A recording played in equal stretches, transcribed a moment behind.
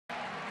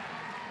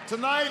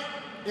Tonight,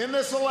 in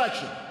this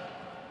election,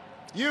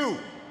 you,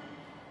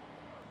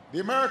 the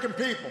American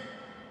people,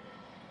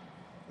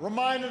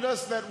 reminded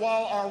us that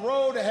while our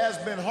road has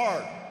been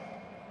hard,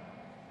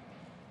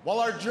 while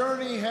our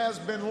journey has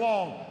been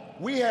long,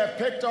 we have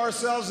picked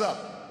ourselves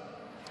up.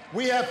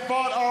 We have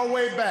fought our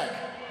way back.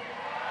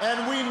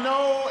 And we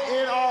know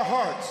in our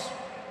hearts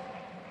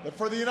that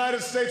for the United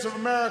States of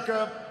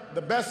America,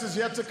 the best is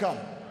yet to come.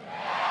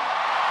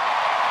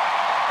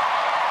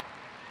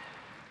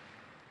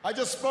 I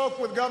just spoke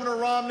with Governor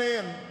Romney,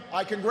 and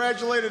I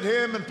congratulated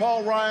him and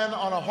Paul Ryan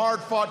on a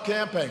hard-fought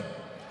campaign.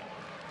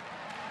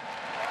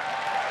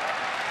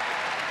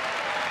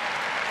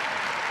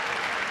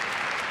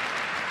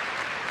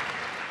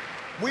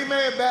 We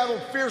may have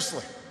battled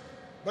fiercely,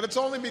 but it's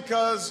only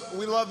because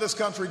we love this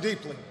country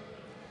deeply,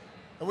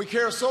 and we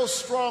care so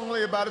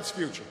strongly about its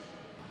future.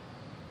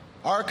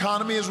 Our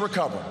economy is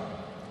recovering.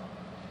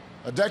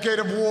 A decade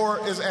of war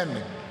is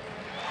ending.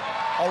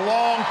 A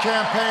long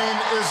campaign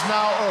is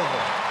now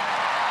over.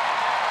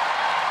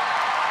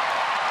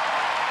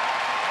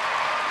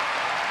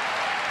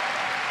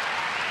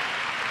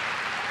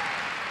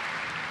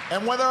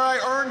 And whether I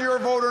earned your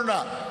vote or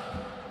not,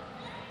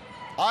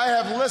 I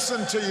have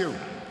listened to you.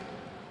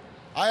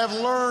 I have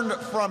learned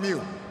from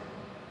you.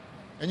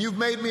 And you've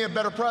made me a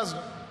better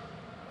president.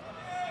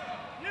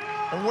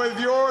 And with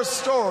your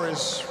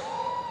stories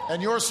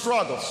and your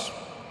struggles,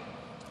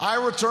 I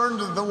return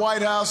to the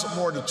White House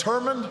more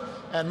determined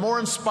and more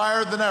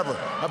inspired than ever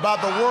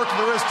about the work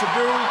there is to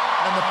do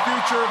and the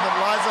future that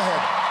lies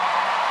ahead.